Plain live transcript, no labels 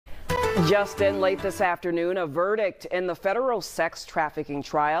Just in late this afternoon, a verdict in the federal sex trafficking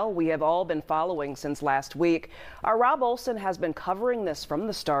trial we have all been following since last week. Our Rob Olson has been covering this from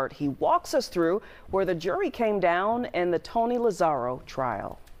the start. He walks us through where the jury came down in the Anton Lazzaro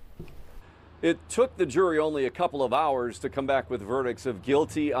trial. It took the jury only a couple of hours to come back with verdicts of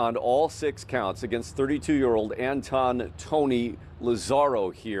guilty on all 6 counts against 32-year-old Anton Tony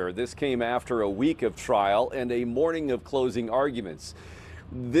Lazzaro here. This came after a week of trial and a morning of closing arguments.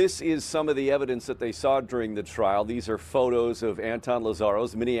 This is some of the evidence that they saw during the trial. These are photos of Anton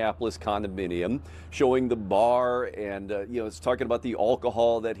Lazzaro's Minneapolis condominium showing the bar and, it's talking about the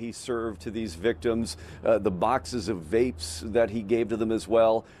alcohol that he served to these victims, the boxes of vapes that he gave to them as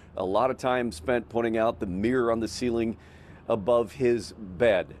well. A lot of time spent pointing out the mirror on the ceiling above his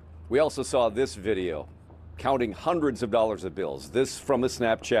bed. We also saw this video counting hundreds of dollars of bills. This from a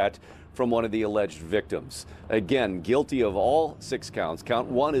Snapchat from one of the alleged victims. Again, guilty of all 6 counts. Count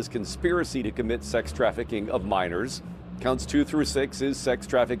 1 is conspiracy to commit sex trafficking of minors. Counts 2 through 6 is sex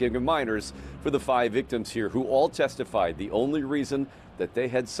trafficking of minors for the 5 victims here who all testified the only reason that they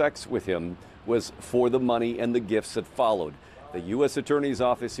had sex with him was for the money and the gifts that followed. The U.S. Attorney's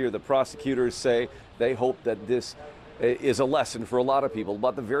Office here, the prosecutors say they hope that this is a lesson for a lot of people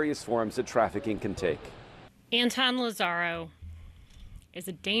about the various forms that trafficking can take. Anton Lazzaro is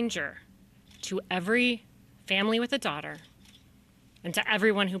a danger to every family with a daughter and to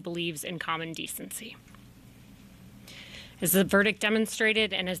everyone who believes in common decency. As the verdict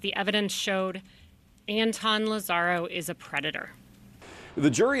demonstrated and as the evidence showed, Anton Lazzaro is a predator. The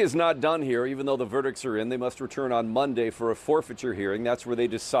jury is not done here, even though the verdicts are in. They must return on Monday for a forfeiture hearing. That's where they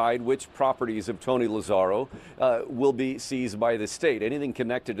decide which properties of Tony Lazzaro will be seized by the state. Anything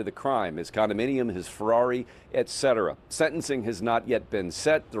connected to the crime, his condominium, his Ferrari, etc. Sentencing has not yet been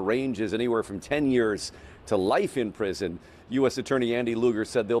set. The range is anywhere from 10 years to life in prison. U.S. Attorney Andy Lugar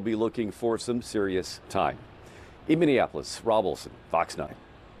said they'll be looking for some serious time. In Minneapolis, Rob Olson, Fox 9.